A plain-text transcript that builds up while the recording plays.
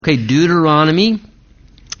Okay, Deuteronomy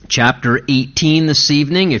chapter 18 this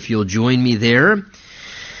evening, if you'll join me there.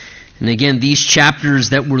 And again, these chapters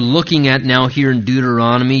that we're looking at now here in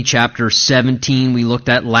Deuteronomy, chapter 17 we looked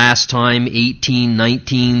at last time, 18,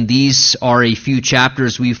 19, these are a few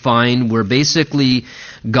chapters we find where basically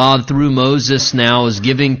God through Moses now is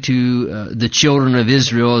giving to the children of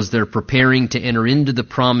Israel as they're preparing to enter into the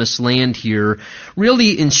promised land here,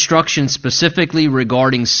 really instruction specifically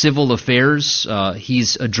regarding civil affairs.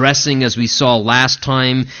 He's addressing, as we saw last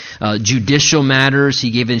time, judicial matters.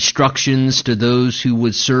 He gave instructions to those who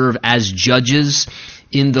would serve as judges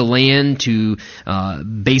in the land to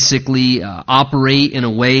basically operate in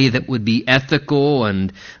a way that would be ethical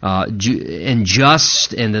and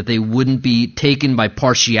just, and that they wouldn't be taken by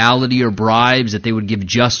partiality or bribes, that they would give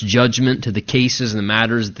just judgment to the cases and the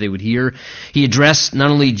matters that they would hear. He addressed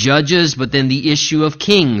not only judges, but then the issue of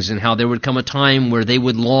kings and how there would come a time where they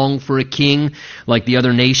would long for a king like the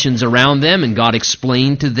other nations around them, and God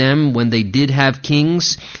explained to them when they did have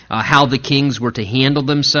kings, how the kings were to handle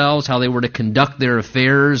themselves, how they were to conduct their affairs,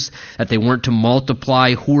 that they weren't to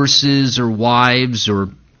multiply horses or wives or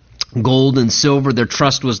gold and silver. Their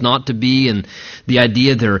trust was not to be in the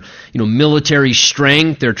idea of their military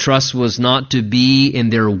strength. Their trust was not to be in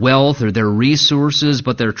their wealth or their resources,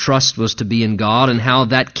 but their trust was to be in God, and how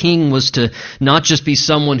that king was to not just be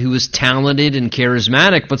someone who was talented and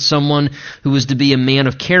charismatic, but someone who was to be a man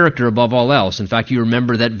of character above all else. In fact, you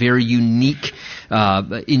remember that very unique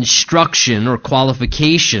instruction or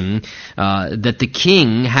qualification that the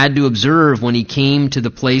king had to observe when he came to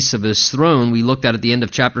the place of his throne. We looked at the end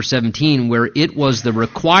of chapter 17, where it was the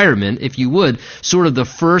requirement, if you would, sort of the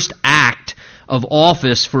first act of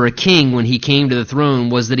office for a king when he came to the throne,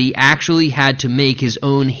 was that he actually had to make his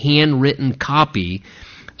own handwritten copy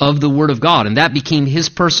of the Word of God. And that became his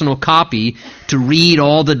personal copy to read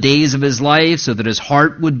all the days of his life, so that his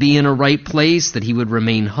heart would be in a right place, that he would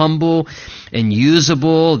remain humble and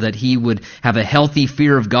usable, that he would have a healthy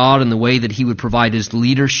fear of God in the way that he would provide his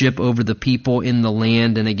leadership over the people in the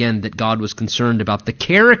land. And again, that God was concerned about the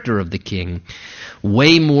character of the king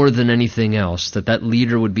way more than anything else, that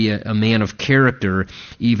leader would be a man of character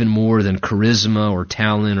even more than charisma or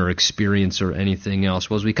talent or experience or anything else.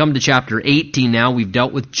 Well, as we come to chapter 18 now, we've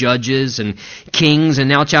dealt with judges and kings, and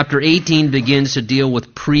now chapter 18 begins to deal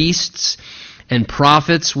with priests and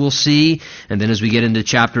prophets, we'll see. And then as we get into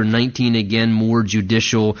chapter 19, again, more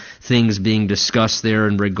judicial things being discussed there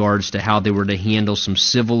in regards to how they were to handle some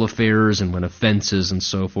civil affairs and when offenses and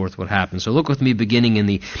so forth would happen. So look with me beginning in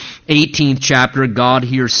the 18th chapter. God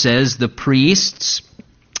here says the priests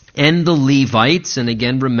and the Levites, and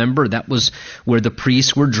again, remember, that was where the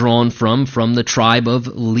priests were drawn from the tribe of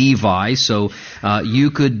Levi. So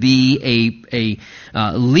you could be a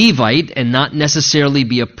Levite and not necessarily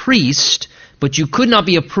be a priest, but you could not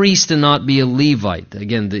be a priest and not be a Levite.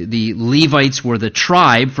 Again, the Levites were the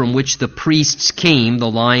tribe from which the priests came,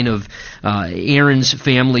 the line of Aaron's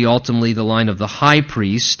family, ultimately the line of the high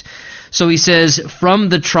priest. So he says, from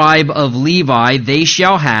the tribe of Levi they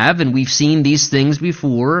shall have, and we've seen these things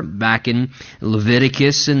before, back in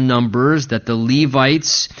Leviticus and Numbers, that the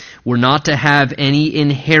Levites were not to have any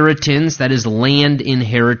inheritance, that is land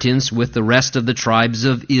inheritance, with the rest of the tribes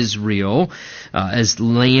of Israel. As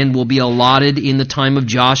land will be allotted in the time of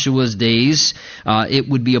Joshua's days, it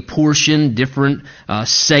would be a portion, different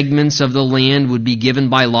segments of the land would be given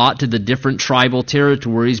by lot to the different tribal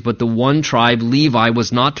territories, but the one tribe, Levi,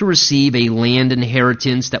 was not to receive a land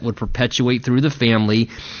inheritance that would perpetuate through the family.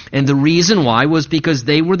 And the reason why was because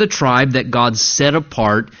they were the tribe that God set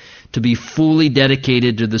apart to be fully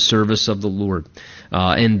dedicated to the service of the Lord.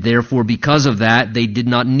 And therefore, because of that, they did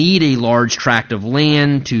not need a large tract of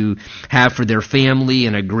land to have for their family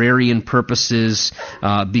and agrarian purposes,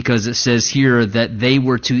 because it says here that they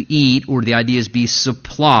were to eat, or the idea is be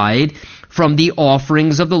supplied, from the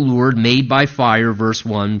offerings of the Lord made by fire, verse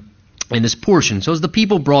 1. In this portion. So as the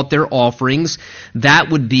people brought their offerings, that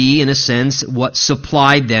would be, in a sense, what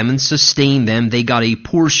supplied them and sustained them. They got a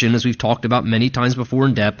portion, as we've talked about many times before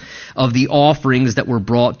in depth, of the offerings that were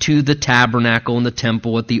brought to the tabernacle and the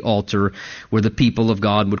temple at the altar, where the people of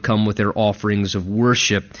God would come with their offerings of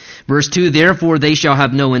worship. Verse 2, therefore they shall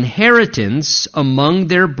have no inheritance among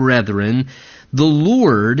their brethren, The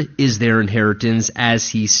Lord is their inheritance, as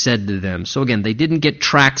he said to them. So again, they didn't get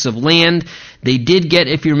tracts of land. They did get,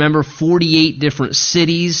 if you remember, 48 different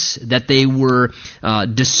cities that they were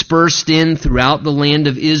dispersed in throughout the land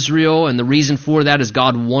of Israel. And the reason for that is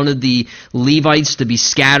God wanted the Levites to be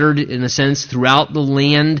scattered, in a sense, throughout the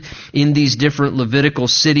land in these different Levitical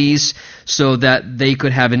cities, so that they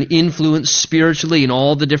could have an influence spiritually in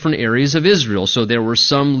all the different areas of Israel. So there were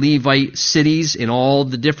some Levite cities in all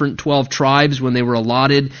the different 12 tribes when they were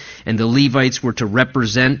allotted, and the Levites were to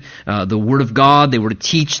represent the Word of God. They were to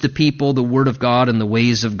teach the people the Word of God and the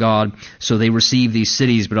ways of God. So they received these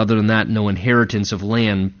cities, but other than that, no inheritance of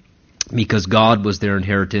land, because God was their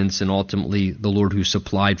inheritance and ultimately the Lord who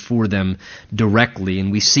supplied for them directly.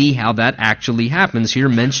 And we see how that actually happens here,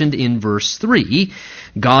 mentioned in verse 3.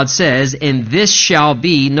 God says, and this shall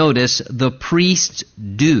be, notice, the priest's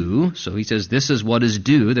due. So he says this is what is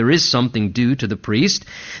due. There is something due to the priest.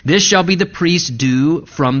 This shall be the priest's due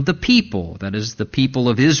from the people. That is the people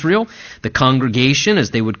of Israel, the congregation,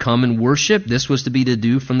 as they would come and worship. This was to be the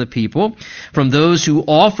due from the people. From those who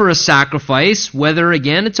offer a sacrifice, whether,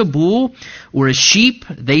 again, it's a bull or a sheep,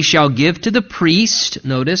 they shall give to the priest.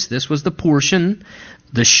 Notice, this was the portion.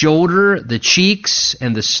 The shoulder, the cheeks,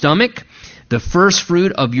 and the stomach. The first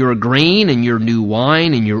fruit of your grain and your new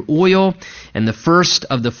wine and your oil, and the first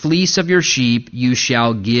of the fleece of your sheep you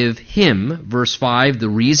shall give him. Verse 5, the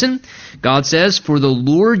reason? God says, for the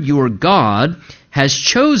Lord your God has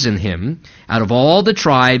chosen him out of all the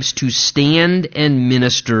tribes to stand and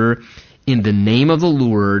minister in the name of the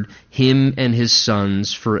Lord, him and his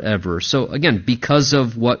sons forever. So again, because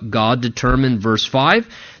of what God determined, verse 5,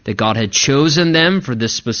 that God had chosen them for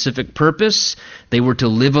this specific purpose, they were to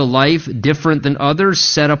live a life different than others,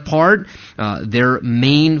 set apart. Their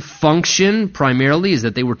main function primarily is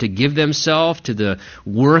that they were to give themselves to the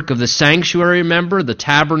work of the sanctuary, remember, the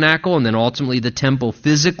tabernacle, and then ultimately the temple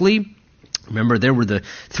physically. Remember, there were the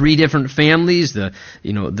three different families, the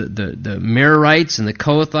Merarites and the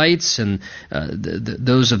Kohathites and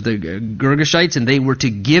those of the Girgashites, and they were to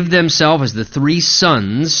give themselves as the three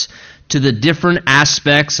sons to the different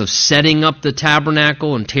aspects of setting up the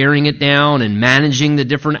tabernacle and tearing it down and managing the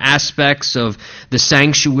different aspects of the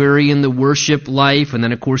sanctuary and the worship life. And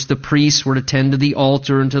then, of course, the priests were to tend to the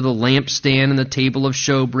altar and to the lampstand and the table of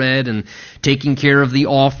showbread and taking care of the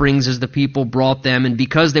offerings as the people brought them. And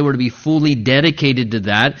because they were to be fully dedicated to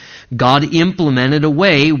that, God implemented a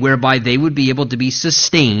way whereby they would be able to be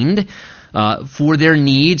sustained for their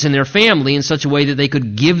needs and their family in such a way that they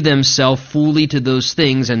could give themselves fully to those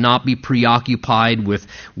things and not be preoccupied with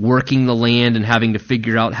working the land and having to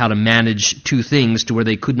figure out how to manage two things to where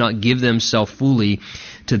they could not give themselves fully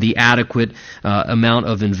to the adequate amount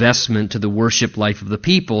of investment to the worship life of the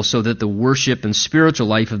people, so that the worship and spiritual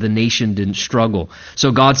life of the nation didn't struggle.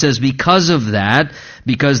 So God says because of that,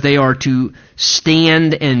 because they are to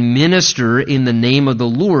stand and minister in the name of the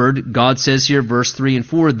Lord, God says here, verse 3 and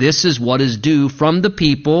 4, this is what is due from the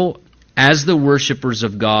people as the worshipers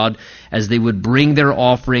of God, as they would bring their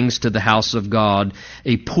offerings to the house of God.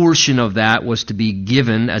 A portion of that was to be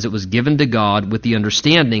given as it was given to God, with the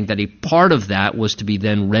understanding that a part of that was to be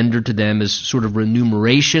then rendered to them as sort of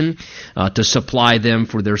remuneration to supply them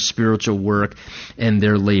for their spiritual work and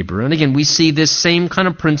their labor. And again, we see this same kind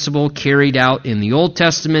of principle carried out in the Old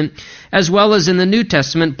Testament as well as in the New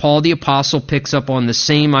Testament. Paul the Apostle picks up on the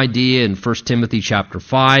same idea in 1 Timothy chapter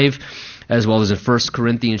 5, as well as in 1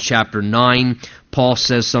 Corinthians chapter 9. Paul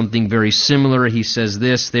says something very similar. He says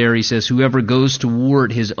this there. He says, whoever goes to war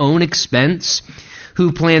at his own expense,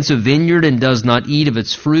 who plants a vineyard and does not eat of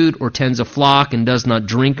its fruit, or tends a flock and does not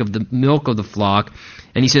drink of the milk of the flock.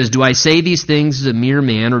 And he says, do I say these things as a mere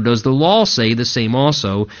man, or does the law say the same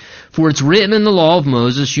also? For it's written in the law of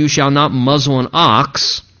Moses, you shall not muzzle an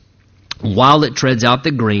ox while it treads out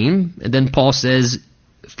the grain. And then Paul says,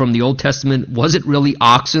 from the Old Testament, was it really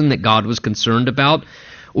oxen that God was concerned about?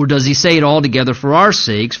 Or does he say it altogether for our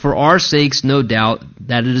sakes? For our sakes, no doubt,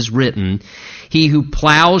 that it is written, he who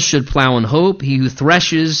plows should plow in hope. He who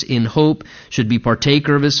threshes in hope should be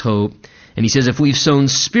partaker of his hope. And he says, if we've sown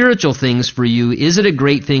spiritual things for you, is it a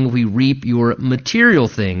great thing if we reap your material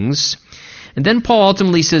things? And then Paul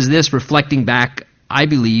ultimately says this, reflecting back, I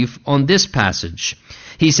believe, on this passage.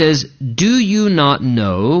 He says, do you not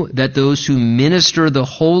know that those who minister the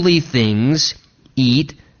holy things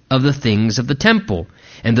eat of the things of the temple,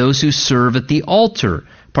 and those who serve at the altar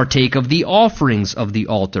partake of the offerings of the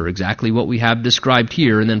altar? Exactly what we have described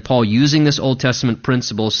here. And then Paul, using this Old Testament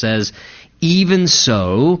principle, says, even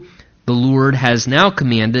so, the the Lord has now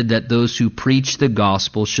commanded that those who preach the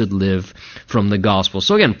gospel should live from the gospel.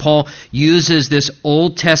 So again, Paul uses this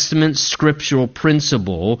Old Testament scriptural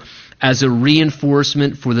principle as a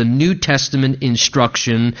reinforcement for the New Testament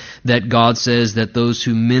instruction that God says that those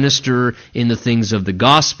who minister in the things of the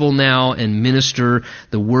gospel now and minister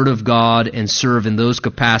the Word of God and serve in those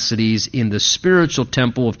capacities in the spiritual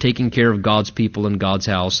temple of taking care of God's people in God's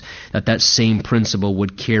house, that same principle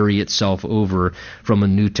would carry itself over from a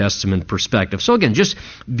New Testament perspective. So again, just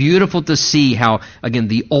beautiful to see how, again,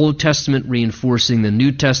 the Old Testament reinforcing the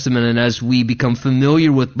New Testament, and as we become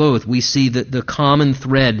familiar with both, we see that the common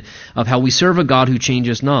thread of how we serve a God who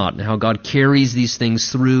changes not, and how God carries these things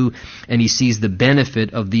through, and He sees the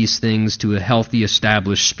benefit of these things to a healthy,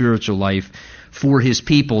 established spiritual life for His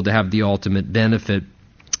people to have the ultimate benefit.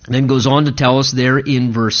 And then goes on to tell us there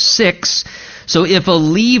in verse 6, so if a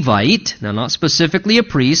Levite, now not specifically a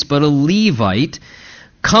priest, but a Levite,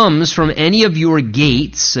 comes from any of your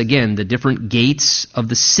gates, again, the different gates of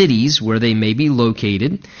the cities where they may be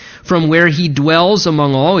located, from where he dwells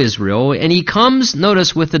among all Israel, and he comes,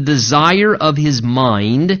 notice, with the desire of his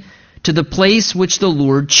mind to the place which the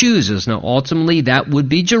Lord chooses. Now, ultimately, that would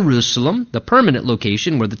be Jerusalem, the permanent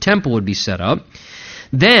location where the temple would be set up.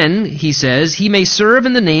 Then, he says, he may serve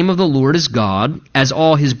in the name of the Lord his God, as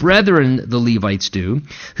all his brethren the Levites do,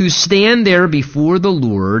 who stand there before the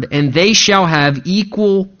Lord, and they shall have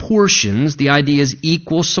equal portions, the idea is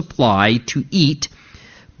equal supply to eat,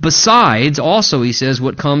 besides also, he says,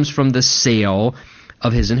 what comes from the sale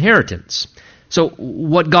of his inheritance. So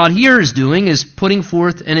what God here is doing is putting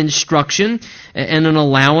forth an instruction and an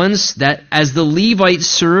allowance that as the Levites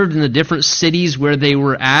served in the different cities where they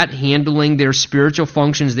were at, handling their spiritual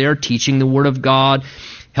functions there, teaching the Word of God,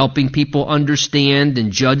 helping people understand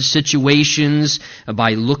and judge situations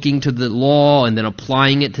by looking to the law and then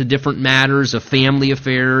applying it to different matters of family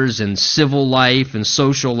affairs and civil life and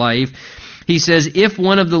social life. He says, if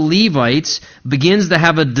one of the Levites begins to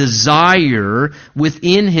have a desire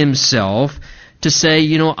within himself to say,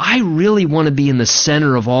 I really want to be in the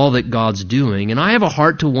center of all that God's doing, and I have a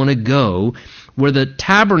heart to want to go where the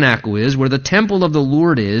tabernacle is, where the temple of the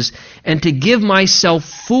Lord is, and to give myself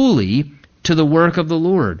fully to the work of the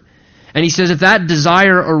Lord. And he says, if that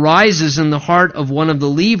desire arises in the heart of one of the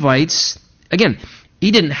Levites, again, he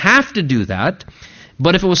didn't have to do that,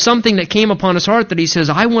 but if it was something that came upon his heart that he says,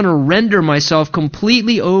 I want to render myself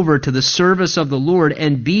completely over to the service of the Lord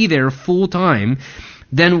and be there full time,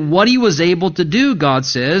 then what he was able to do, God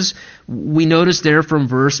says, we notice there from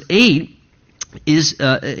verse 8, is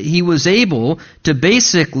he was able to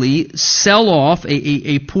basically sell off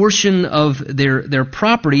a portion of their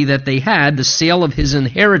property that they had, the sale of his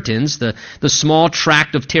inheritance, the small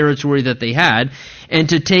tract of territory that they had, and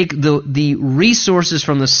to take the resources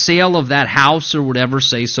from the sale of that house or whatever,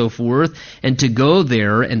 say so forth, and to go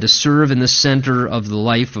there and to serve in the center of the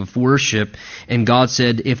life of worship. And God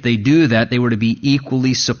said if they do that, they were to be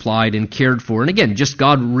equally supplied and cared for. And again, just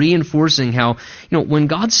God reinforcing how, when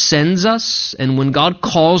God sends us and when God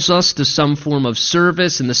calls us to some form of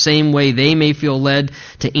service in the same way they may feel led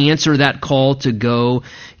to answer that call to go,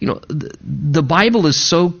 the Bible is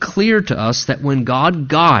so clear to us that when God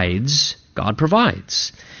guides, God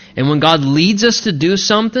provides. And when God leads us to do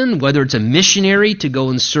something, whether it's a missionary to go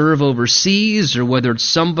and serve overseas, or whether it's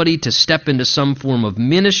somebody to step into some form of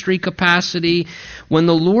ministry capacity, when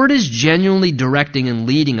the Lord is genuinely directing and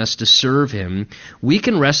leading us to serve Him, we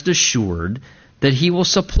can rest assured that He will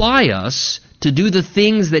supply us to do the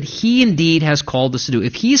things that He indeed has called us to do.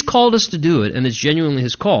 If He's called us to do it, and it's genuinely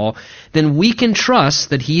His call, then we can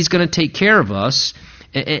trust that He's going to take care of us,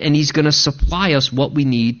 and He's going to supply us what we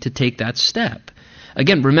need to take that step.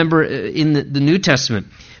 Again, remember in the New Testament,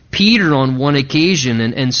 Peter on one occasion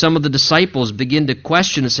and some of the disciples begin to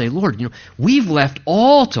question and say, Lord, we've left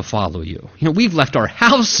all to follow you. We've left our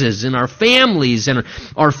houses and our families and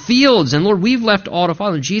our fields, and Lord, we've left all to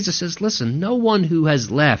follow. And Jesus says, listen, no one who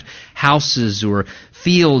has left houses or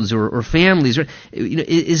fields or families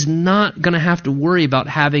is not going to have to worry about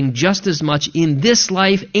having just as much in this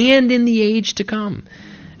life and in the age to come.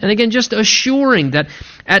 And again, just assuring that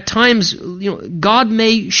at times, God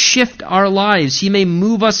may shift our lives. He may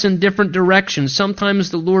move us in different directions. Sometimes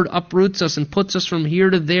the Lord uproots us and puts us from here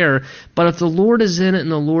to there. But if the Lord is in it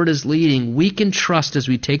and the Lord is leading, we can trust as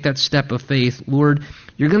we take that step of faith, Lord,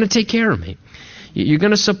 you're going to take care of me. You're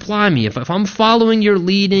going to supply me. If I'm following your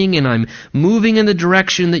leading and I'm moving in the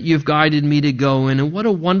direction that you've guided me to go in, and what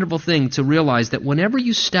a wonderful thing to realize that whenever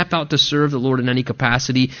you step out to serve the Lord in any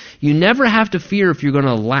capacity, you never have to fear if you're going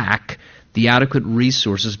to lack the adequate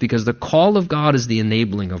resources, because the call of God is the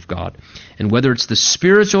enabling of God. And whether it's the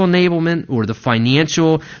spiritual enablement or the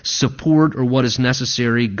financial support or what is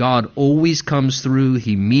necessary, God always comes through.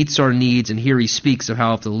 He meets our needs. And here he speaks of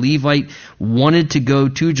how if the Levite wanted to go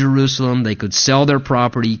to Jerusalem, they could sell their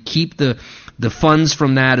property, keep the funds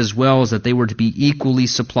from that, as well as that they were to be equally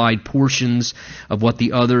supplied portions of what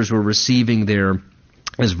the others were receiving there,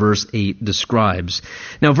 as verse 8 describes.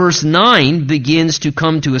 Now, verse 9 begins to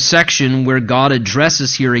come to a section where God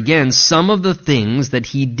addresses here again some of the things that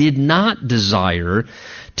he did not desire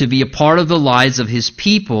to be a part of the lives of his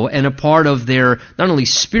people and a part of their not only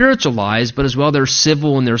spiritual lives, but as well their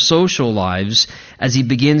civil and their social lives, as he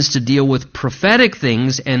begins to deal with prophetic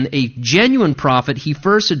things. And a genuine prophet, he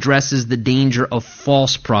first addresses the danger of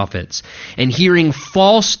false prophets and hearing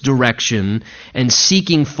false direction and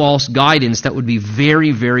seeking false guidance that would be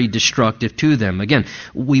very, very destructive to them. Again,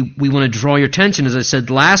 we want to draw your attention, as I said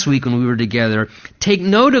last week when we were together, take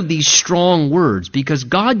note of these strong words, because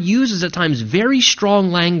God uses at times very strong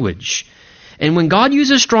language. And when God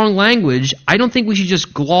uses strong language, I don't think we should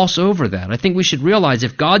just gloss over that. I think we should realize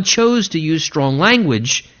if God chose to use strong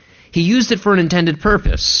language, he used it for an intended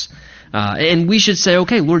purpose. And we should say,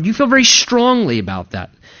 okay, Lord, you feel very strongly about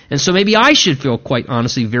that. And so maybe I should feel, quite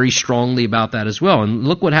honestly, very strongly about that as well. And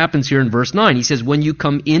look what happens here in verse 9. He says, when you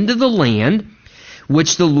come into the land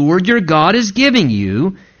which the Lord your God is giving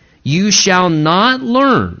you, you shall not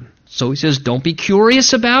learn. So he says, don't be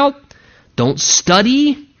curious about, don't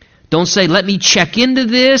study, don't say, let me check into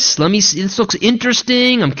this, let me see, this looks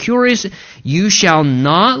interesting, I'm curious. You shall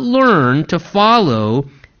not learn to follow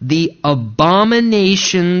the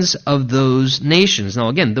abominations of those nations. Now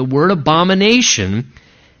again, the word abomination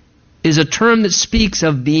is a term that speaks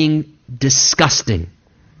of being disgusting.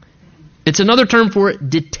 It's another term for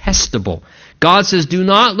detestable. God says, do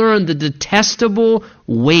not learn the detestable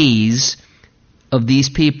ways of these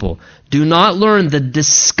people. Do not learn the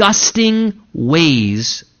disgusting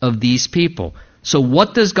ways of these people. So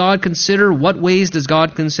what does God consider? What ways does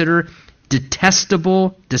God consider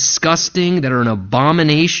detestable, disgusting, that are an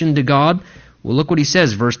abomination to God? Well, look what he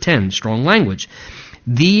says, verse 10, strong language.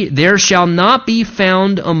 There shall not be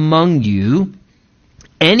found among you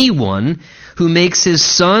anyone who makes his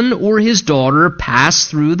son or his daughter pass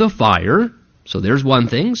through the fire. So there's one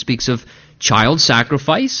thing, speaks of child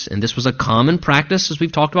sacrifice, and this was a common practice, as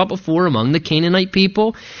we've talked about before, among the Canaanite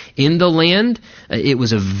people in the land. It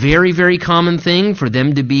was a very, very common thing for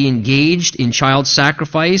them to be engaged in child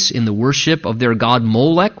sacrifice in the worship of their god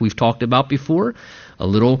Molech, we've talked about before. A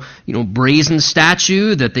little, brazen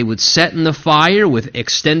statue that they would set in the fire with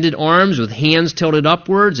extended arms, with hands tilted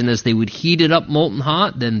upwards, and as they would heat it up molten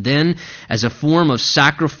hot, then as a form of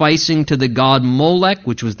sacrificing to the god Molech,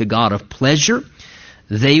 which was the god of pleasure,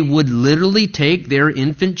 they would literally take their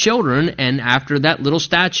infant children, and after that little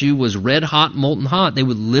statue was red hot, molten hot, they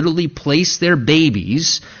would literally place their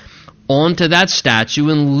babies onto that statue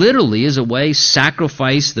and literally, as a way,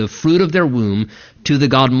 sacrifice the fruit of their womb to the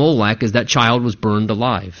god Molech as that child was burned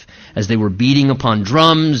alive. As they were beating upon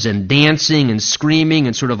drums and dancing and screaming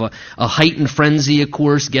and sort of a heightened frenzy, of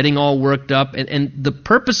course, getting all worked up. And the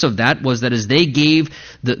purpose of that was that as they gave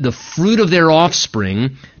the fruit of their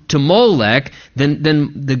offspring to Molech, then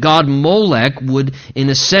the god Molech would, in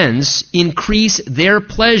a sense, increase their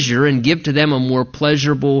pleasure and give to them a more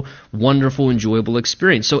pleasurable, wonderful, enjoyable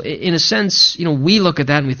experience. So in a sense, we look at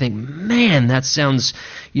that and we think, man, that sounds,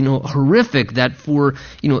 horrific, that for,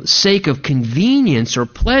 sake of convenience or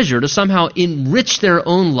pleasure to somehow enrich their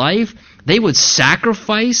own life, they would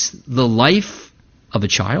sacrifice the life of a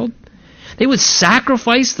child. They would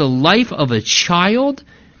sacrifice the life of a child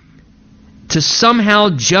to somehow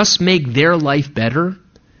just make their life better.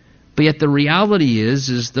 But yet the reality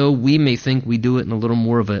is though we may think we do it in a little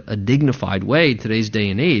more of a dignified way in today's day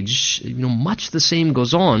and age, much the same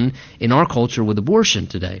goes on in our culture with abortion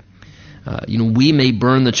today. We may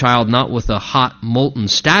burn the child not with a hot molten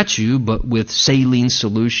statue, but with saline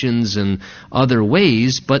solutions and other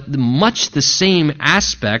ways. But much the same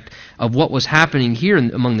aspect of what was happening here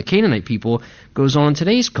among the Canaanite people goes on in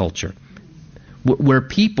today's culture, where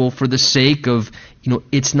people, for the sake of,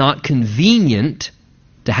 it's not convenient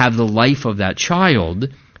to have the life of that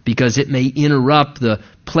child because it may interrupt the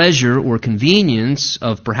pleasure or convenience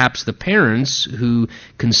of perhaps the parents who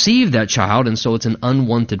conceived that child, and so it's an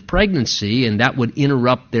unwanted pregnancy, and that would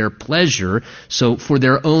interrupt their pleasure. So for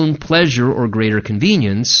their own pleasure or greater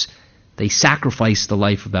convenience, they sacrifice the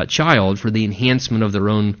life of that child for the enhancement of their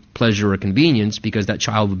own pleasure or convenience, because that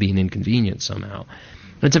child would be an inconvenience somehow.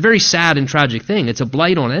 And it's a very sad and tragic thing. It's a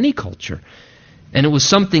blight on any culture. And it was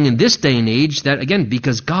something in this day and age that, again,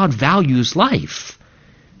 because God values life,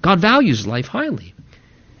 God values life highly.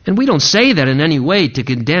 And we don't say that in any way to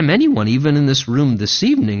condemn anyone, even in this room this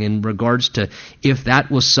evening, in regards to if that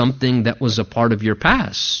was something that was a part of your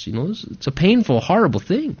past. It's a painful, horrible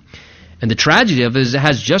thing. And the tragedy of it is it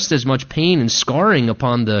has just as much pain and scarring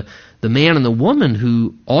upon the man and the woman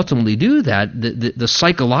who ultimately do that. The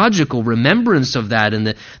psychological remembrance of that and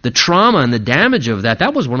the trauma and the damage of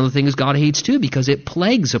that was one of the things God hates too, because it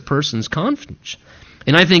plagues a person's confidence.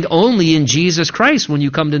 And I think only in Jesus Christ, when you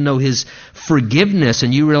come to know His forgiveness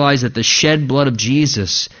and you realize that the shed blood of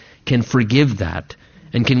Jesus can forgive that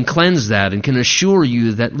and can cleanse that and can assure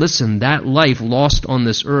you that, listen, that life lost on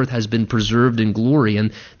this earth has been preserved in glory,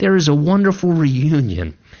 and there is a wonderful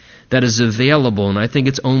reunion that is available. And I think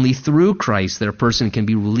it's only through Christ that a person can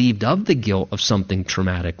be relieved of the guilt of something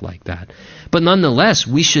traumatic like that. But nonetheless,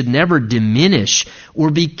 we should never diminish or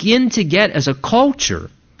begin to get, as a culture,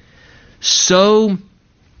 so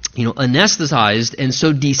anesthetized and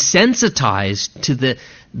so desensitized to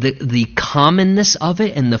the commonness of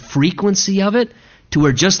it and the frequency of it, to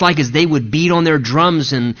where just like as they would beat on their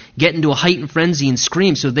drums and get into a heightened frenzy and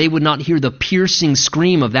scream, so they would not hear the piercing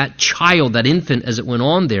scream of that child, that infant, as it went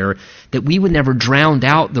on there, that we would never drown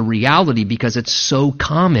out the reality because it's so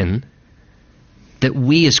common that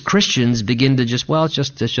we as Christians begin to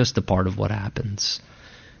it's just a part of what happens.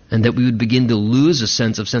 And that we would begin to lose a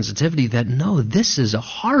sense of sensitivity that, no, this is a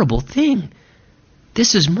horrible thing.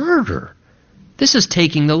 This is murder. This is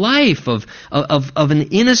taking the life of an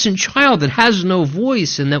innocent child that has no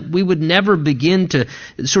voice, and that we would never begin to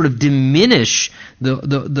sort of diminish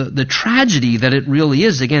the tragedy that it really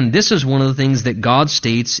is. Again, this is one of the things that God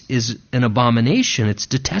states is an abomination. It's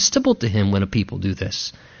detestable to Him when a people do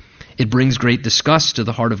this. It brings great disgust to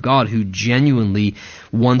the heart of God, who genuinely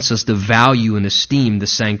wants us to value and esteem the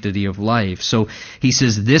sanctity of life. So He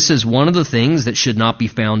says this is one of the things that should not be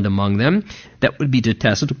found among them, that would be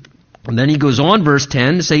detestable. And then He goes on, verse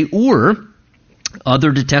 10, to say, or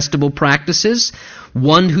other detestable practices.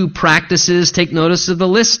 One who practices, take notice of the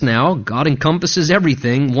list now, God encompasses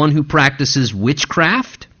everything. One who practices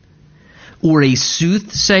witchcraft, or a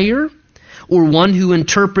soothsayer, or one who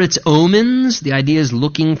interprets omens. The idea is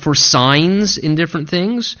looking for signs in different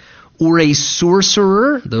things. Or a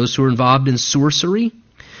sorcerer, those who are involved in sorcery.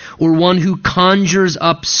 Or one who conjures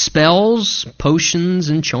up spells, potions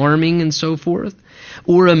and charming and so forth.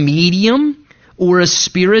 Or a medium, or a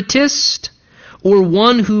spiritist, or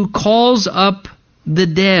one who calls up the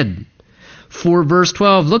dead. For verse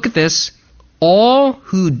 12, look at this. All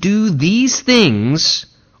who do these things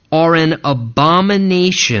are an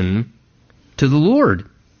abomination to the Lord.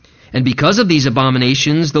 And because of these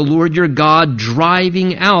abominations, the Lord your God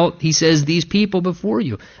driving out, He says, these people before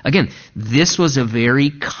you. Again, this was a very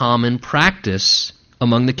common practice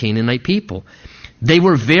among the Canaanite people. They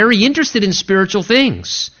were very interested in spiritual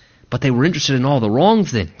things, but they were interested in all the wrong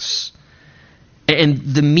things. And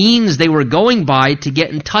the means they were going by to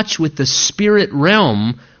get in touch with the spirit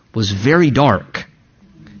realm was very dark.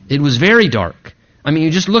 It was very dark. I mean,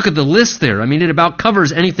 you just look at the list there. I mean, it about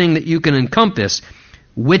covers anything that you can encompass.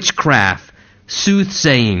 Witchcraft,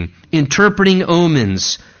 soothsaying, interpreting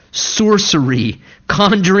omens, sorcery,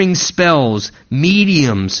 conjuring spells,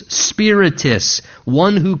 mediums, spiritists,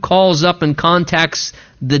 one who calls up and contacts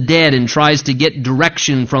the dead and tries to get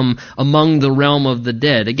direction from among the realm of the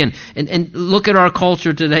dead. Again, and look at our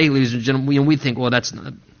culture today, ladies and gentlemen. We think, well, that's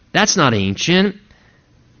not ancient.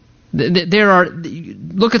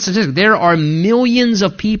 Look at statistics. There are millions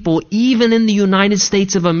of people, even in the United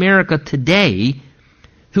States of America today,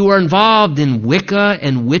 who are involved in Wicca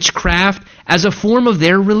and witchcraft as a form of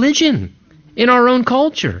their religion in our own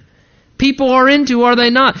culture. People are into, are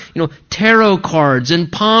they not? Tarot cards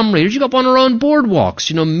and palm readers. You go up on our own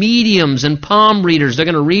boardwalks, mediums and palm readers. They're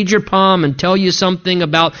going to read your palm and tell you something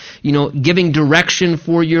about, giving direction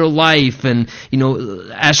for your life, and,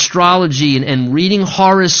 astrology and reading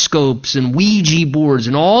horoscopes and Ouija boards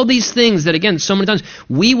and all these things that, again, so many times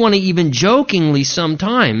we want to even jokingly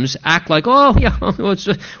sometimes act like, oh, yeah,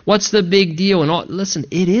 what's the big deal? And listen,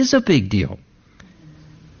 it is a big deal.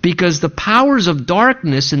 Because the powers of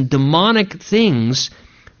darkness and demonic things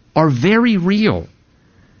are very real.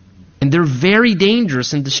 And they're very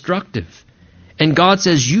dangerous and destructive. And God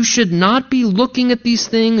says you should not be looking at these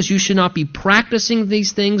things. You should not be practicing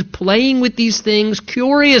these things, playing with these things,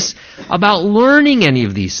 curious about learning any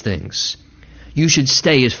of these things. You should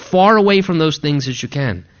stay as far away from those things as you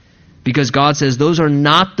can. Because God says those are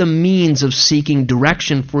not the means of seeking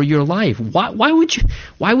direction for your life. Why would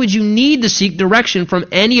you need to seek direction from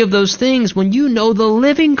any of those things when you know the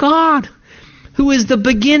living God, who is the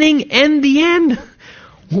beginning and the end?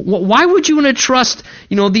 Why would you want to trust,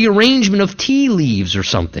 the arrangement of tea leaves or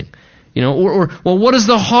something? Or what does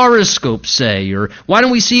the horoscope say? Or why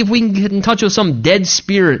don't we see if we can get in touch with some dead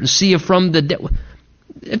spirit and see if from the dead...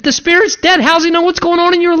 If the spirit's dead, how does he know what's going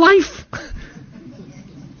on in your life?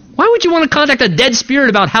 Why would you want to contact a dead spirit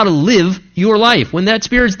about how to live your life when that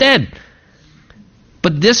spirit's dead?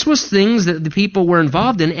 But this was things that the people were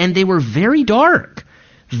involved in, and they were very dark,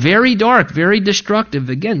 very destructive.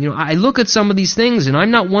 Again, I look at some of these things, and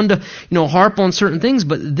I'm not one to, harp on certain things,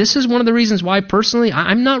 but this is one of the reasons why, personally,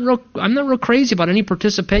 I'm not real crazy about any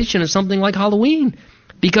participation in something like Halloween,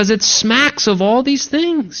 because it smacks of all these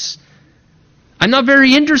things. I'm not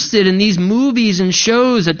very interested in these movies and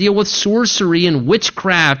shows that deal with sorcery and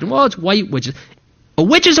witchcraft. And, it's white witches. A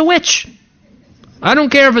witch is a witch. I don't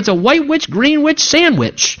care if it's a white witch, green witch, sand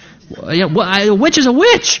witch. A witch is a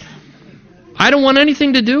witch. I don't want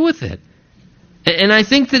anything to do with it. And I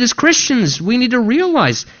think that as Christians, we need to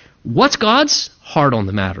realize, what's God's heart on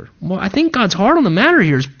the matter? Well, I think God's heart on the matter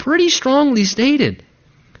here is pretty strongly stated.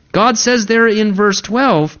 God says there in verse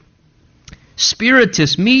 12,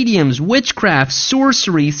 spiritists, mediums, witchcraft,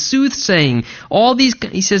 sorcery, soothsaying,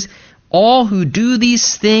 he says, all who do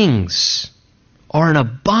these things are an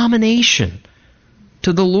abomination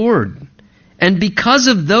to the Lord. And because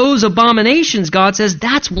of those abominations, God says,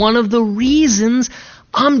 that's one of the reasons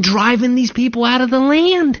I'm driving these people out of the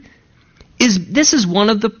land. This is one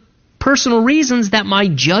of the personal reasons that my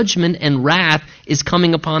judgment and wrath is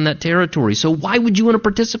coming upon that territory. So why would you want to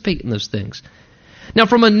participate in those things? Now,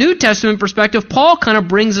 from a New Testament perspective, Paul kind of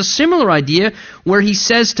brings a similar idea where he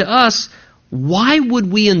says to us, why would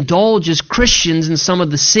we indulge as Christians in some of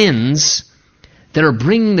the sins that are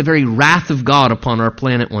bringing the very wrath of God upon our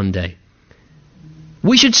planet one day?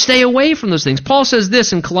 We should stay away from those things. Paul says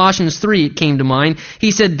this in Colossians 3, it came to mind.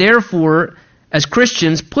 He said, therefore, as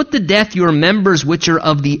Christians, put to death your members which are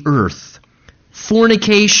of the earth.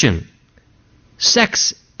 Fornication,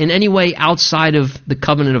 sex in any way outside of the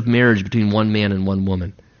covenant of marriage between one man and one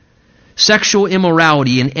woman. Sexual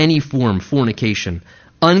immorality in any form, fornication.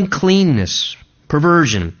 Uncleanness,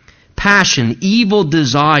 perversion, passion, evil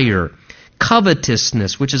desire,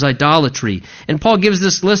 covetousness, which is idolatry. And Paul gives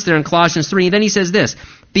this list there in Colossians 3. And then he says this,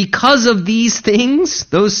 because of these things,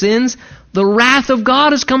 those sins, the wrath of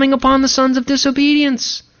God is coming upon the sons of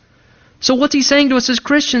disobedience. So what's he saying to us as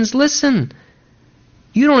Christians? Listen,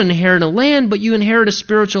 you don't inherit a land, but you inherit a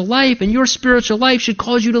spiritual life, and your spiritual life should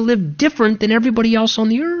cause you to live different than everybody else on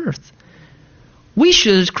the earth. We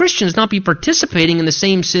should, as Christians, not be participating in the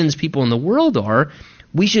same sins people in the world are.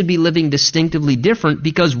 We should be living distinctively different,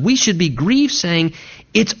 because we should be grieved saying,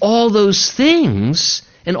 it's all those things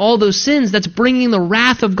and all those sins that's bringing the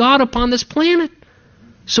wrath of God upon this planet.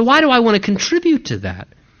 So why do I want to contribute to that?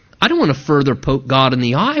 I don't want to further poke God in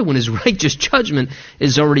the eye when his righteous judgment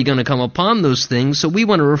is already going to come upon those things. So we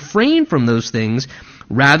want to refrain from those things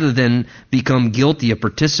rather than become guilty of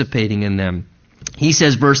participating in them. He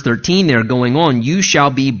says, verse 13 there, going on, you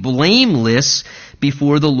shall be blameless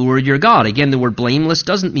before the Lord your God. Again, the word blameless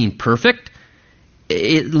doesn't mean perfect.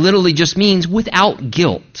 It literally just means without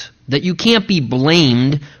guilt, that you can't be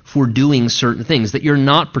blamed for doing certain things, that you're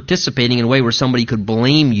not participating in a way where somebody could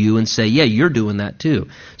blame you and say, yeah, you're doing that too.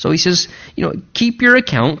 So he says, keep your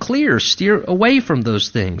account clear, steer away from those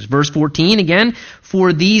things. Verse 14 again,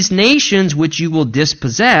 for these nations which you will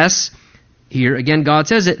dispossess, here again God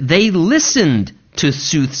says it, they listened to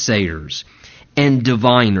soothsayers and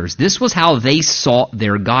diviners. This was how they sought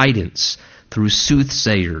their guidance, through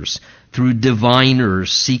soothsayers, through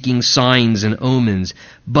diviners seeking signs and omens.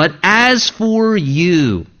 But as for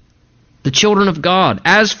you, the children of God,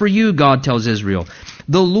 as for you, God tells Israel,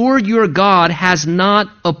 the Lord your God has not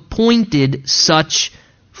appointed such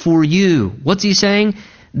for you. What's he saying?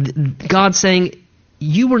 God's saying,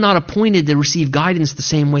 you were not appointed to receive guidance the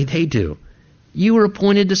same way they do. You were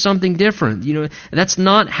appointed to something different. That's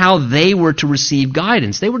not how they were to receive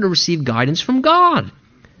guidance. They were to receive guidance from God,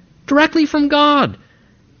 directly from God.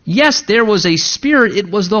 Yes, there was a Spirit. It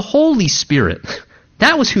was the Holy Spirit.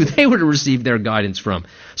 That was who they were to receive their guidance from.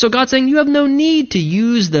 So God's saying you have no need to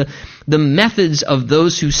use the methods of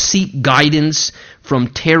those who seek guidance from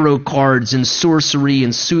tarot cards and sorcery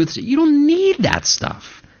and soothsaying. You don't need that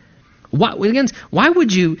stuff. Why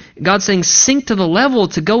would you, God's saying, sink to the level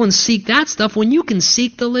to go and seek that stuff when you can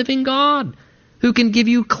seek the living God who can give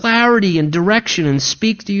you clarity and direction and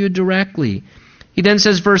speak to you directly? He then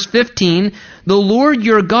says, verse 15, the Lord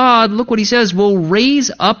your God, look what he says, will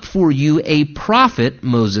raise up for you a prophet,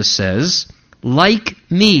 Moses says, like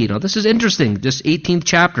me. Now this is interesting, this 18th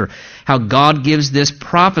chapter, how God gives this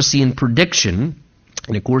prophecy and prediction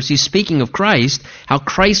And of course, he's speaking of Christ, how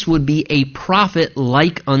Christ would be a prophet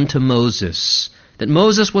like unto Moses. That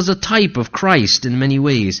Moses was a type of Christ in many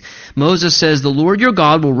ways. Moses says, the Lord your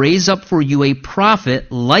God will raise up for you a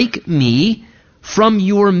prophet like me from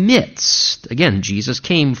your midst. Again, Jesus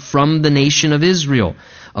came from the nation of Israel,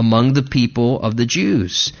 among the people of the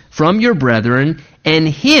Jews, from your brethren, and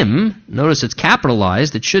him, notice it's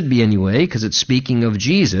capitalized, it should be anyway, because it's speaking of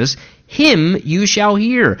Jesus, him you shall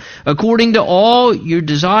hear, according to all you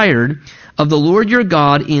desired of the Lord your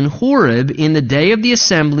God in Horeb in the day of the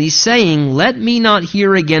assembly, saying, let me not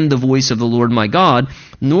hear again the voice of the Lord my God,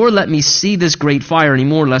 nor let me see this great fire any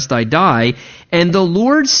more, lest I die. And the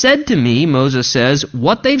Lord said to me, Moses says,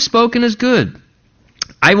 what they've spoken is good.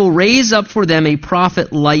 I will raise up for them a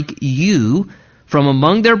prophet like you from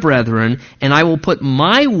among their brethren, and I will put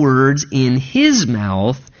my words in his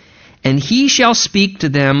mouth, and he shall speak to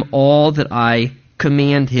them all that I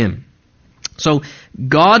command him. So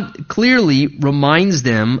God clearly reminds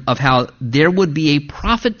them of how there would be a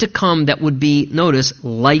prophet to come that would be, notice,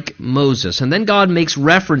 like Moses. And then God makes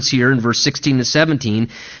reference here in verse 16 to 17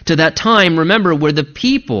 to that time, remember, where the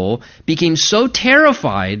people became so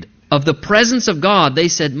terrified of the presence of God, they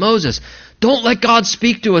said, Moses, don't let God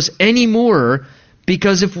speak to us anymore,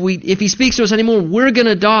 because if he speaks to us anymore, we're going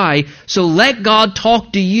to die. So let God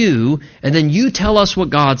talk to you, and then you tell us what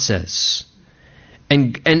God says.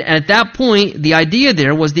 And at that point, the idea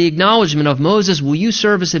there was the acknowledgement of Moses, will you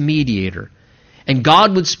serve as a mediator? And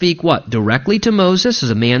God would speak what? Directly to Moses, as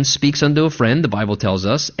a man speaks unto a friend, the Bible tells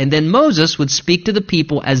us. And then Moses would speak to the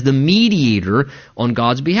people as the mediator on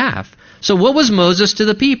God's behalf. So what was Moses to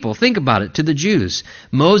the people? Think about it, to the Jews.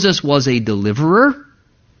 Moses was a deliverer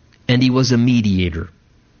and he was a mediator.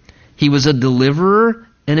 He was a deliverer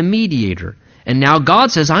and a mediator. And now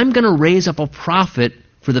God says, I'm going to raise up a prophet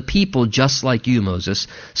for the people just like you, Moses.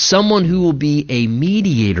 Someone who will be a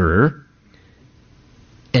mediator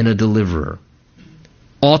and a deliverer.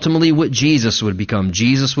 Ultimately, what Jesus would become.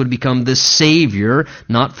 Jesus would become the Savior,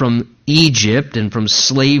 not from Egypt and from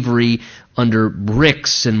slavery under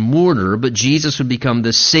bricks and mortar, but Jesus would become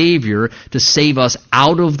the Savior to save us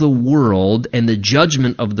out of the world and the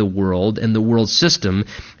judgment of the world and the world system,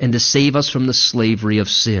 and to save us from the slavery of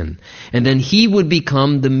sin. And then he would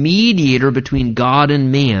become the mediator between God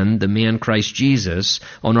and man, the man Christ Jesus,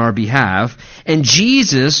 on our behalf. And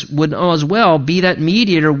Jesus would as well be that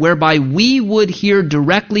mediator whereby we would hear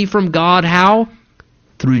directly from God. How?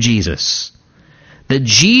 Through Jesus. That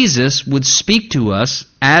Jesus would speak to us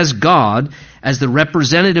as God, as the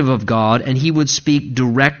representative of God, and he would speak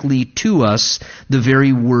directly to us the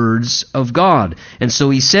very words of God. And so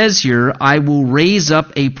he says here, I will raise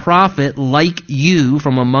up a prophet like you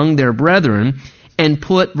from among their brethren, and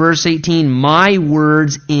put, verse 18, my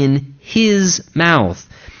words in his mouth,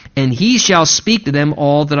 and he shall speak to them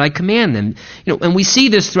all that I command them. And we see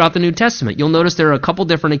this throughout the New Testament. You'll notice there are a couple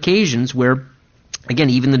different occasions where,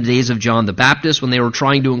 again, even in the days of John the Baptist, when they were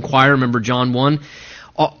trying to inquire, remember John 1,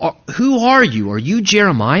 who are you? Are you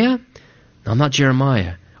Jeremiah? No, I'm not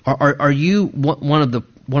Jeremiah. Are you one of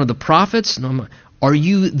the prophets? No, I'm not. Are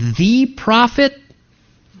you the prophet?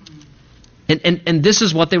 And this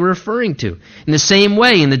is what they were referring to. In the same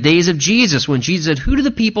way, in the days of Jesus, when Jesus said, who do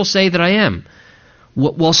the people say that I am?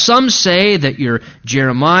 Well, some say that you're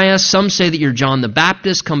Jeremiah, some say that you're John the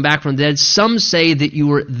Baptist, come back from the dead, some say that you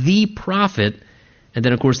were the prophet. And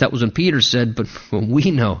then, of course, that was when Peter said, but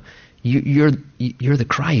we know you're the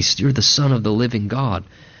Christ, you're the Son of the living God.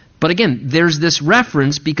 But again, there's this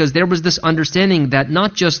reference because there was this understanding that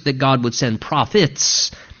not just that God would send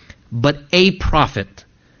prophets, but a prophet.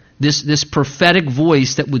 This prophetic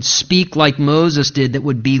voice that would speak like Moses did, that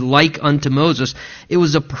would be like unto Moses. It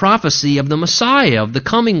was a prophecy of the Messiah, of the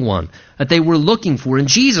coming one, that they were looking for. And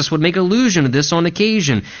Jesus would make allusion to this on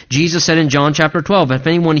occasion. Jesus said in John chapter 12, if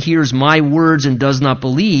anyone hears my words and does not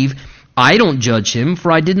believe, I don't judge him,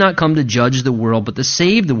 for I did not come to judge the world, but to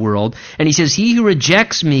save the world. And he says, he who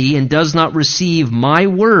rejects me and does not receive my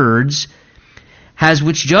words has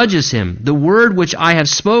which judges him. The word which I have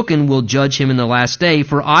spoken will judge him in the last day.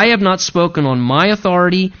 For I have not spoken on my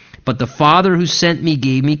authority, but the Father who sent me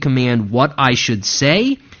gave me command what I should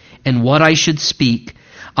say and what I should speak.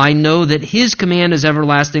 I know that his command is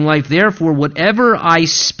everlasting life. Therefore, whatever I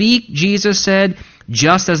speak, Jesus said,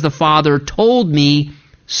 just as the Father told me,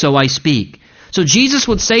 so I speak. So Jesus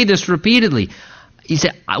would say this repeatedly. He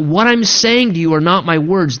said, what I'm saying to you are not my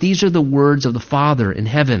words. These are the words of the Father in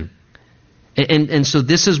heaven. And so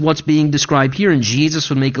this is what's being described here, and Jesus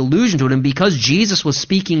would make allusion to it. And because Jesus was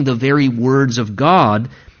speaking the very words of God,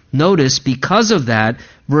 notice, because of that,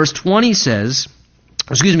 verse 19 says,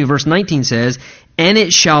 and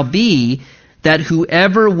it shall be that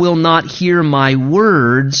whoever will not hear my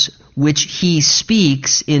words, which he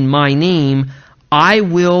speaks in my name, I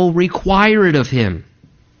will require it of him.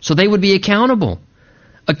 So they would be accountable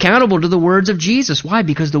to the words of Jesus. Why?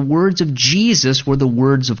 Because the words of Jesus were the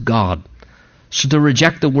words of God. So to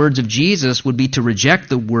reject the words of Jesus would be to reject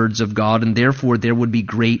the words of God, and therefore there would be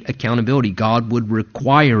great accountability. God would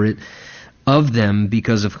require it of them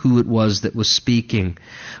because of who it was that was speaking.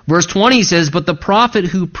 Verse 20 says, but the prophet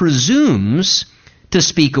who presumes to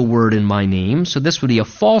speak a word in my name, so this would be a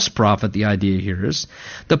false prophet, the idea here is,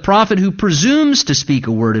 the prophet who presumes to speak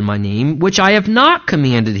a word in my name, which I have not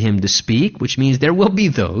commanded him to speak, which means there will be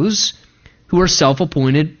those who are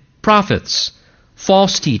self-appointed prophets,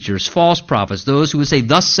 false teachers, false prophets, those who would say,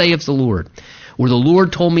 thus saith the Lord, or the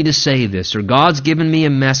Lord told me to say this, or God's given me a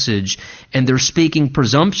message, and they're speaking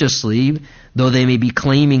presumptuously, though they may be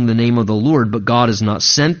claiming the name of the Lord, but God has not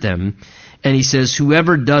sent them. And he says,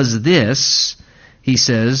 whoever does this, he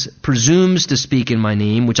says, presumes to speak in my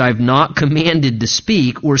name, which I have not commanded to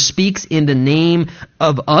speak, or speaks in the name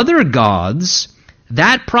of other gods,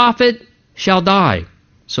 that prophet shall die.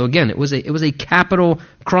 So again, it was a capital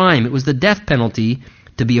crime. It was the death penalty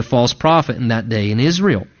to be a false prophet in that day in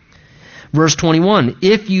Israel. Verse 21,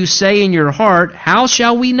 if you say in your heart, how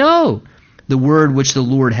shall we know the word which the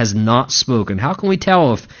Lord has not spoken? How can we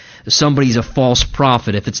tell if somebody's a false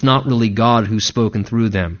prophet, if it's not really God who's spoken through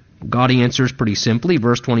them? God answers pretty simply.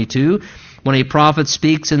 Verse 22, when a prophet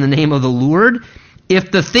speaks in the name of the Lord, if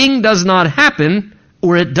the thing does not happen,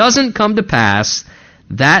 or it doesn't come to pass,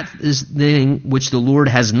 that is the thing which the Lord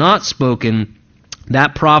has not spoken,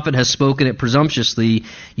 that prophet has spoken it presumptuously,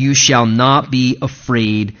 you shall not be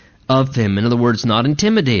afraid of them. In other words, not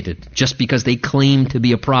intimidated, just because they claim to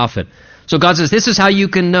be a prophet. So God says, this is how you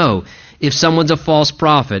can know if someone's a false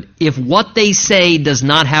prophet. If what they say does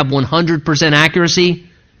not have 100% accuracy,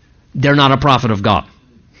 they're not a prophet of God.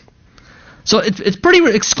 So it's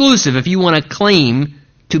pretty exclusive if you want to claim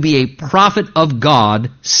to be a prophet of God,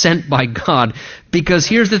 sent by God. Because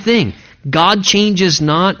here's the thing, God changes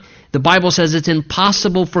not. The Bible says it's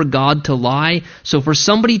impossible for God to lie. So for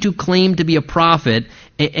somebody to claim to be a prophet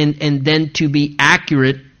and then to be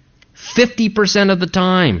accurate 50% of the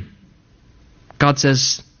time, God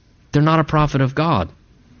says they're not a prophet of God.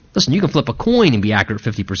 Listen, you can flip a coin and be accurate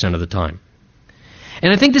 50% of the time.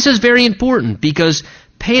 And I think this is very important because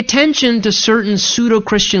pay attention to certain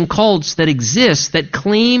pseudo-Christian cults that exist that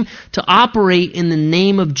claim to operate in the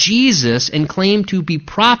name of Jesus and claim to be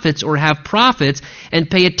prophets or have prophets. And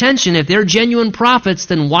pay attention, if they're genuine prophets,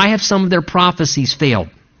 then why have some of their prophecies failed?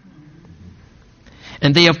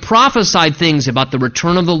 And they have prophesied things about the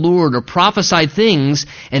return of the Lord or prophesied things,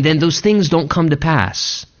 and then those things don't come to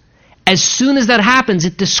pass. As soon as that happens,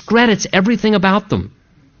 it discredits everything about them.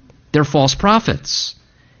 They're false prophets.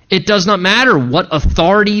 It does not matter what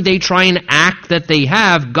authority they try and act that they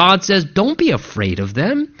have. God says, don't be afraid of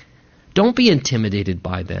them. Don't be intimidated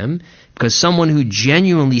by them. Because someone who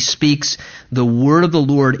genuinely speaks the word of the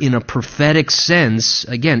Lord in a prophetic sense,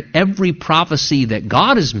 again, every prophecy that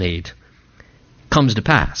God has made comes to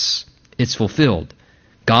pass. It's fulfilled.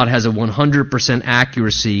 God has a 100%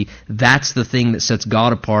 accuracy. That's the thing that sets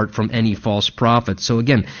God apart from any false prophet. So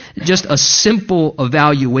again, just a simple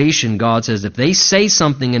evaluation. God says if they say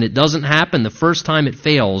something and it doesn't happen the first time it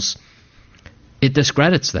fails, it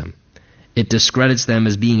discredits them. It discredits them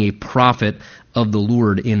as being a prophet of the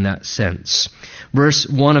Lord in that sense. Verse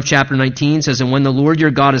 1 of chapter 19 says, and when the Lord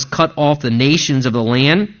your God has cut off the nations of the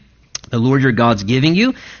land the Lord your God's giving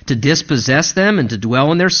you, to dispossess them and to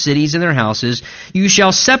dwell in their cities and their houses, you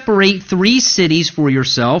shall separate 3 cities for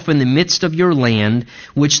yourself in the midst of your land,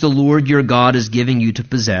 which the Lord your God is giving you to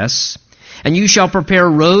possess. And you shall prepare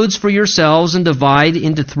roads for yourselves and divide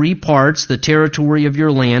into 3 parts the territory of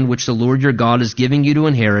your land, which the Lord your God is giving you to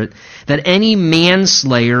inherit, that any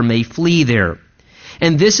manslayer may flee there.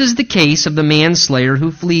 And this is the case of the manslayer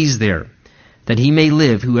who flees there, that he may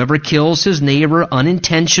live. Whoever kills his neighbor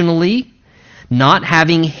unintentionally, not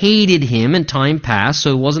having hated him in time past,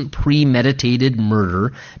 so it wasn't premeditated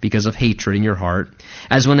murder because of hatred in your heart.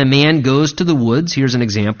 As when a man goes to the woods, here's an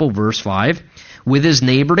example, verse 5, with his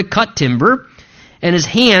neighbor to cut timber, and his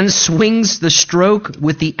hand swings the stroke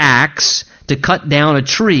with the axe to cut down a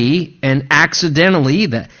tree, and accidentally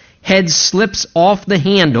the head slips off the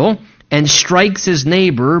handle and strikes his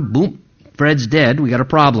neighbor. Boom, Fred's dead. We got a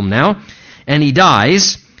problem now. And he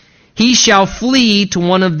dies. He shall flee to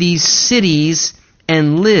one of these cities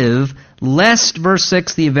and live, lest, verse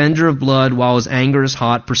 6, the avenger of blood, while his anger is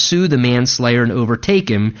hot, pursue the manslayer and overtake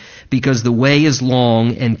him, because the way is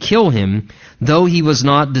long, and kill him, though he was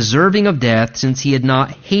not deserving of death, since he had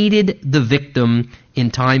not hated the victim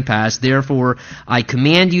in time past. Therefore, I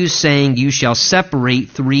command you, saying, you shall separate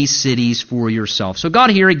 3 cities for yourself. So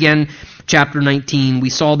God here again, chapter 19, we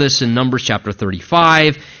saw this in Numbers chapter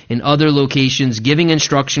 35, in other locations, giving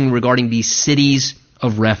instruction regarding these cities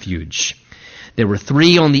of refuge. There were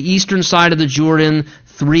 3 on the eastern side of the Jordan,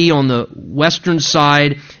 3 on the western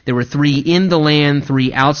side. There were 3 in the land,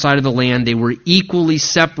 3 outside of the land. They were equally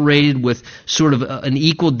separated with sort of an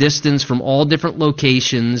equal distance from all different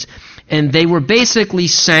locations. And they were basically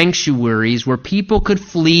sanctuaries where people could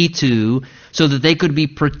flee to so that they could be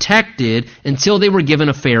protected until they were given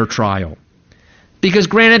a fair trial. Because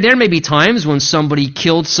granted, there may be times when somebody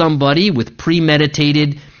killed somebody with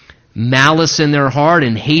premeditated malice in their heart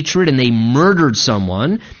and hatred, and they murdered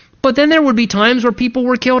someone. But then there would be times where people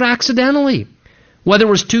were killed accidentally. Whether it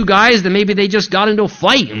was 2 guys that maybe they just got into a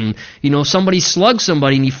fight and, somebody slugged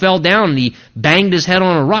somebody and he fell down and he banged his head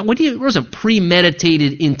on a rock. It wasn't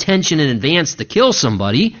premeditated intention in advance to kill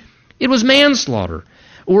somebody. It was manslaughter.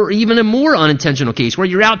 Or even a more unintentional case where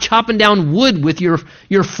you're out chopping down wood with your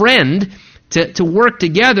friend to work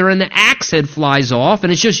together, and the axe head flies off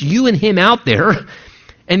and it's just you and him out there.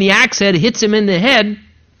 And the axe head hits him in the head,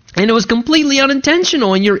 and it was completely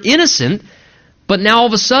unintentional, and you're innocent. But now all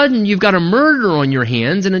of a sudden, you've got a murder on your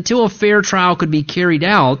hands, and until a fair trial could be carried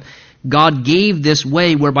out, God gave this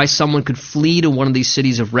way whereby someone could flee to one of these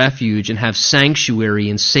cities of refuge and have sanctuary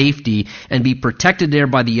and safety and be protected there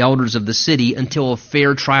by the elders of the city until a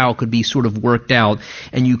fair trial could be sort of worked out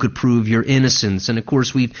and you could prove your innocence. And of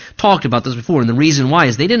course, we've talked about this before, and the reason why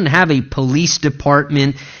is they didn't have a police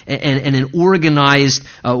department and an organized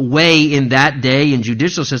way in that day in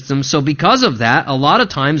judicial system. So because of that, a lot of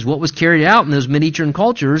times what was carried out in those Midian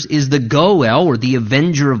cultures is the goel, or the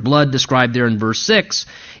avenger of blood described there in verse 6,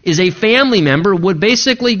 is a family member would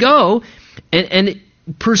basically go and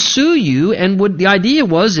pursue you, and the idea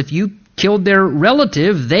was if you killed their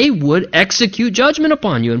relative, they would execute judgment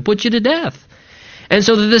upon you and put you to death. And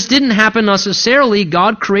so that this didn't happen necessarily,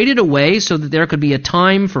 God created a way so that there could be a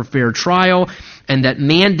time for fair trial, and that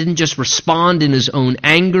man didn't just respond in his own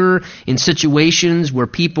anger in situations where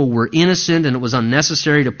people were innocent and it was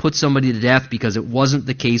unnecessary to put somebody to death because it wasn't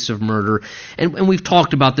the case of murder. And we've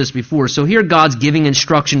talked about this before. So here God's giving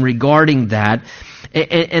instruction regarding that.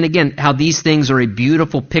 And again, how these things are a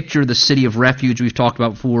beautiful picture of the city of refuge we've talked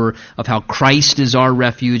about before, of how Christ is our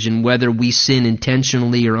refuge, and whether we sin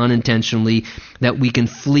intentionally or unintentionally, that we can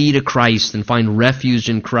flee to Christ and find refuge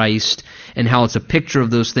in Christ, and how it's a picture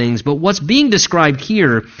of those things. But what's being described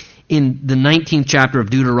here in the 19th chapter of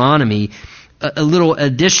Deuteronomy, a little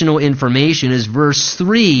additional information, is verse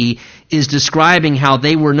 3 is describing how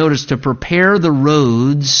they were, noticed, to prepare the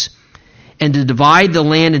roads and to divide the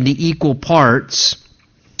land into equal parts.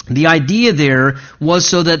 The idea there was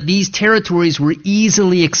so that these territories were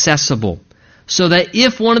easily accessible. So that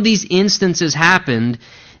if one of these instances happened,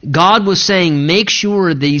 God was saying, make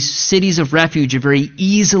sure these cities of refuge are very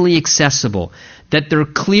easily accessible, that they're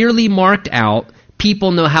clearly marked out.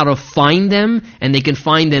 People know how to find them, and they can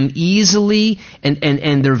find them easily,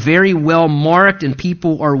 and they're very well marked, and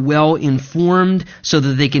people are well informed so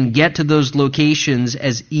that they can get to those locations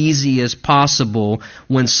as easy as possible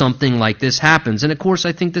when something like this happens. And of course,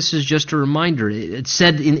 I think this is just a reminder. It's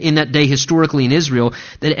said in that day historically in Israel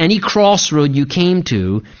that any crossroad you came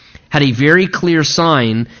to had a very clear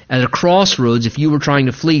sign at a crossroads if you were trying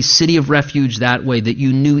to flee, city of refuge that way, that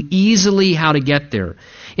you knew easily how to get there.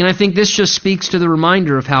 And I think this just speaks to the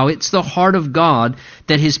reminder of how it's the heart of God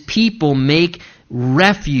that His people make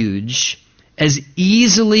refuge as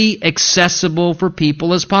easily accessible for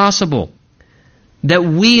people as possible. That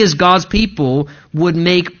we as God's people would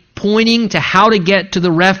make pointing to how to get to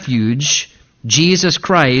the refuge, Jesus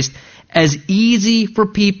Christ, as easy for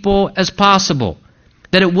people as possible.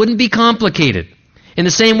 That it wouldn't be complicated. In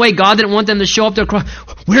the same way, God didn't want them to show up there,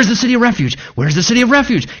 where's the city of refuge? Where's the city of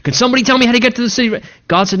refuge? Can somebody tell me how to get to the city?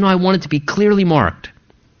 God said, no, I want it to be clearly marked.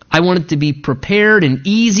 I want it to be prepared and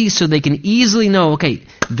easy so they can easily know, okay,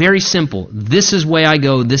 very simple. This is where I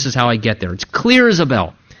go. This is how I get there. It's clear as a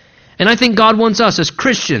bell. And I think God wants us as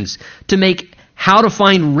Christians to make how to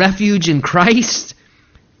find refuge in Christ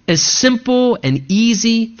as simple and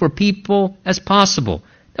easy for people as possible.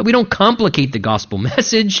 That we don't complicate the gospel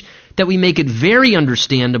message, that we make it very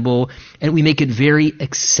understandable, and we make it very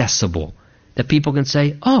accessible. That people can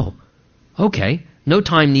say, oh, okay, no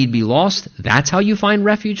time need be lost. That's how you find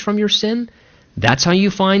refuge from your sin? That's how you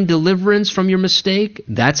find deliverance from your mistake.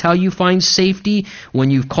 That's how you find safety when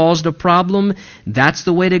you've caused a problem. That's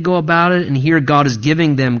the way to go about it. And here God is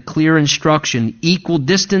giving them clear instruction. Equal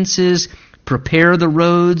distances, prepare the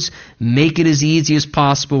roads, make it as easy as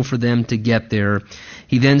possible for them to get there.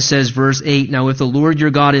 He then says, verse 8, now if the Lord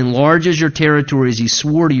your God enlarges your territory as he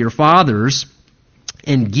swore to your fathers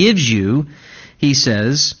and gives you, he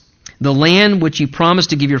says, the land which he promised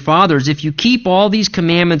to give your fathers, if you keep all these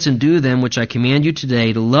commandments and do them, which I command you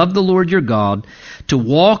today, to love the Lord your God, to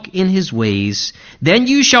walk in his ways, then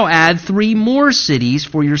you shall add 3 more cities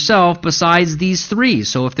for yourself besides these 3.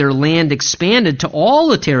 So if their land expanded to all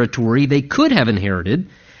the territory they could have inherited,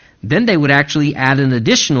 then they would actually add an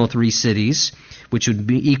additional 3 cities, which would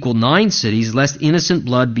be equal 9 cities, lest innocent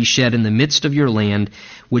blood be shed in the midst of your land,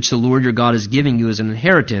 which the Lord your God is giving you as an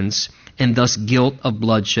inheritance, and thus guilt of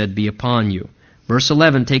bloodshed be upon you. Verse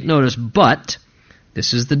 11, take notice, but,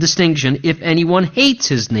 this is the distinction, if anyone hates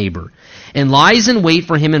his neighbor, and lies in wait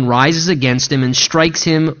for him and rises against him and strikes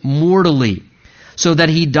him mortally, so that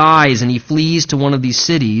he dies and he flees to one of these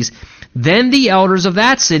cities, then the elders of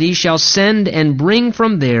that city shall send and bring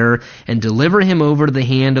from there and deliver him over to the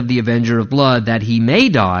hand of the avenger of blood, that he may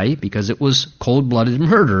die, because it was cold-blooded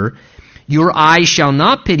murder. Your eyes shall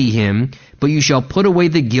not pity him, but you shall put away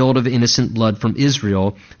the guilt of innocent blood from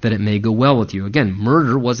Israel, that it may go well with you. Again,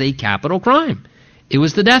 murder was a capital crime. It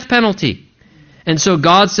was the death penalty. And so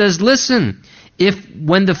God says, listen, if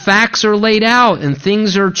when the facts are laid out and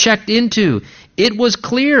things are checked into, it was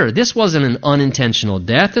clear. This wasn't an unintentional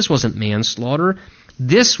death. This wasn't manslaughter.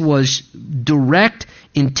 This was direct,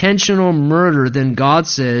 intentional murder. Then God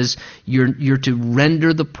says you're to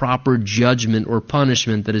render the proper judgment or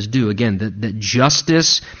punishment that is due. Again, that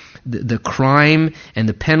justice, the crime, and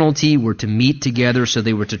the penalty were to meet together, so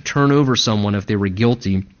they were to turn over someone if they were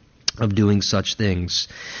guilty of doing such things.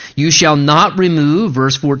 You shall not remove,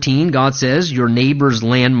 verse 14, God says, your neighbor's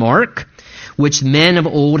landmark, which men of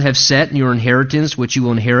old have set in your inheritance, which you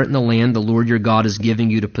will inherit in the land the Lord your God is giving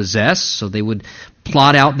you to possess. So they would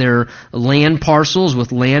plot out their land parcels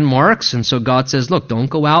with landmarks. And so God says, look, don't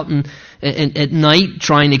go out and at night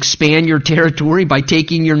try and expand your territory by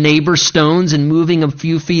taking your neighbor's stones and moving a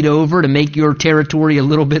few feet over to make your territory a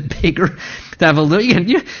little bit bigger. To have a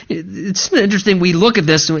little, it's interesting. We look at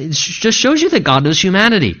this, and it just shows you that God knows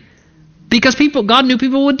humanity. Because God knew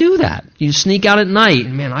people would do that. You sneak out at night,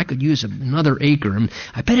 and man, I could use another acre. And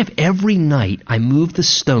I bet if every night I moved the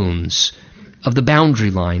stones of the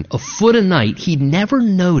boundary line a foot a night, he'd never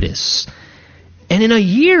notice. And in a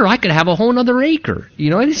year, I could have a whole other acre.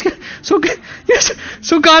 You know, so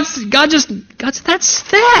God said, that's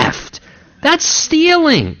theft. That's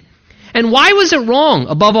stealing. And why was it wrong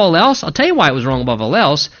above all else? I'll tell you why it was wrong above all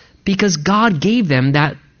else. Because God gave them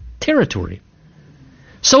that territory.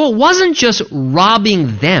 So it wasn't just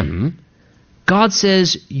robbing them. God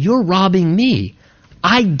says, you're robbing me.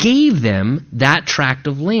 I gave them that tract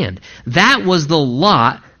of land. That was the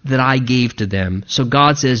lot that I gave to them. So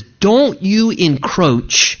God says, don't you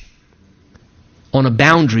encroach on a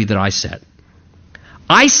boundary that I set.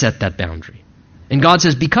 I set that boundary. And God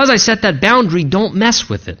says, because I set that boundary, don't mess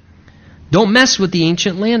with it. Don't mess with the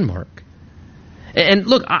ancient landmark. And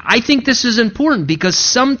look, I think this is important because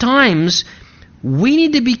sometimes we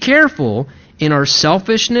need to be careful in our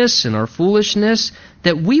selfishness and our foolishness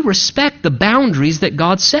that we respect the boundaries that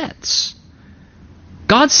God sets.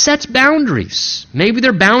 God sets boundaries. Maybe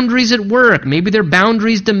they're boundaries at work. Maybe they're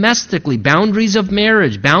boundaries domestically, boundaries of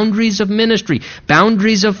marriage, boundaries of ministry,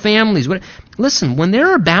 boundaries of families. Listen, when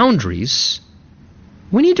there are boundaries,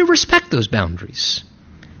 we need to respect those boundaries.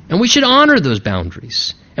 And we should honor those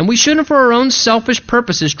boundaries. And we shouldn't, for our own selfish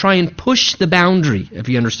purposes, try and push the boundary, if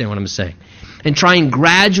you understand what I'm saying, and try and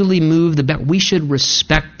gradually move the boundary. We should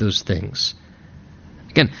respect those things.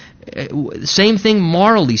 Again, same thing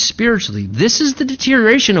morally, spiritually. This is the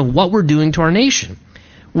deterioration of what we're doing to our nation.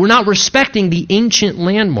 We're not respecting the ancient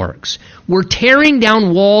landmarks. We're tearing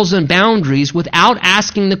down walls and boundaries without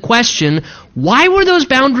asking the question, why were those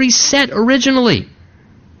boundaries set originally?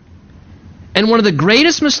 And one of the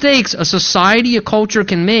greatest mistakes a society, a culture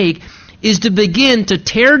can make is to begin to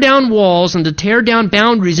tear down walls and to tear down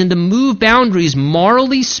boundaries and to move boundaries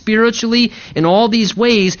morally, spiritually, in all these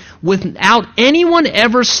ways without anyone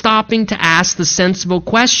ever stopping to ask the sensible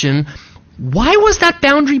question, why was that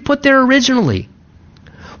boundary put there originally?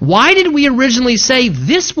 Why did we originally say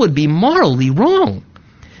this would be morally wrong?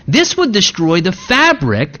 This would destroy the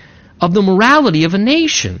fabric of the morality of a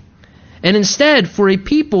nation. And instead, for a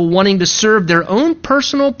people wanting to serve their own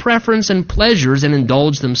personal preference and pleasures and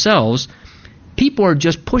indulge themselves, people are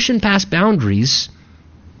just pushing past boundaries,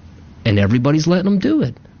 and everybody's letting them do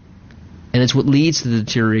it. And it's what leads to the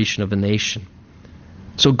deterioration of a nation.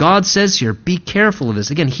 So God says here, be careful of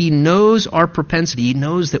this. Again, He knows our propensity. He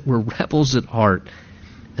knows that we're rebels at heart.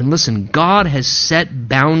 And listen, God has set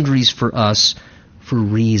boundaries for us for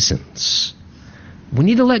reasons. We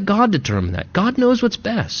need to let God determine that. God knows what's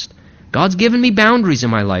best. God's given me boundaries in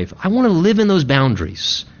my life. I want to live in those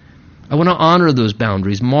boundaries. I want to honor those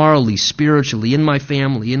boundaries morally, spiritually, in my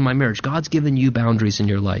family, in my marriage. God's given you boundaries in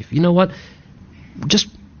your life. You know what? Just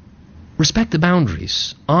respect the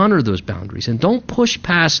boundaries. Honor those boundaries. And don't push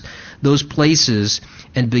past those places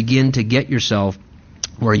and begin to get yourself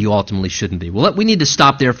where you ultimately shouldn't be. Well, we need to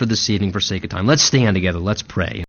stop there for this evening for sake of time. Let's stand together. Let's pray.